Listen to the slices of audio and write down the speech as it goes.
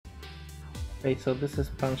Okay, so this is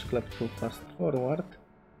Punch Club 2 Fast Forward.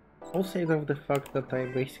 Outside of the fact that I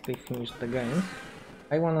basically finished the game,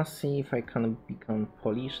 I wanna see if I can become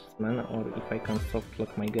policeman or if I can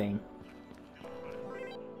softlock my game.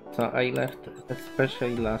 So I left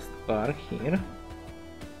especially last bar here,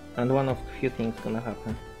 and one of the few things gonna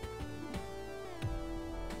happen.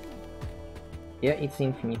 Yeah, it's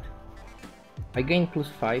infinite. I gain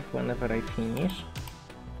 +5 whenever I finish.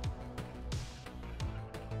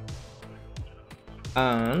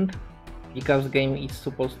 And because game is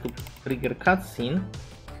supposed to trigger cutscene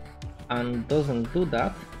and doesn't do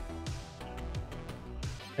that,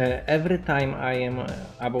 every time I am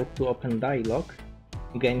about to open dialogue,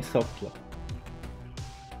 game softlock.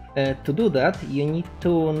 To do that, you need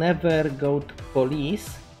to never go to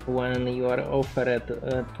police when you are offered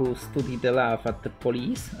to study the law at the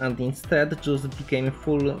police, and instead just became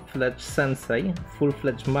full-fledged sensei,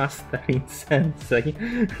 full-fledged master in sensei.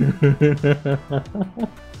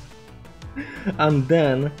 And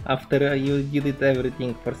then, after you did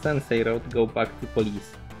everything for sensei route, go back to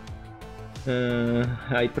police.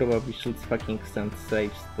 I probably should fucking send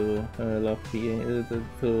saves to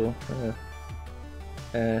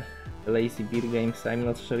Lazy Beer Games. I'm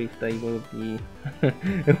not sure if they will be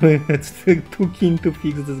too keen to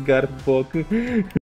fix this guard bug.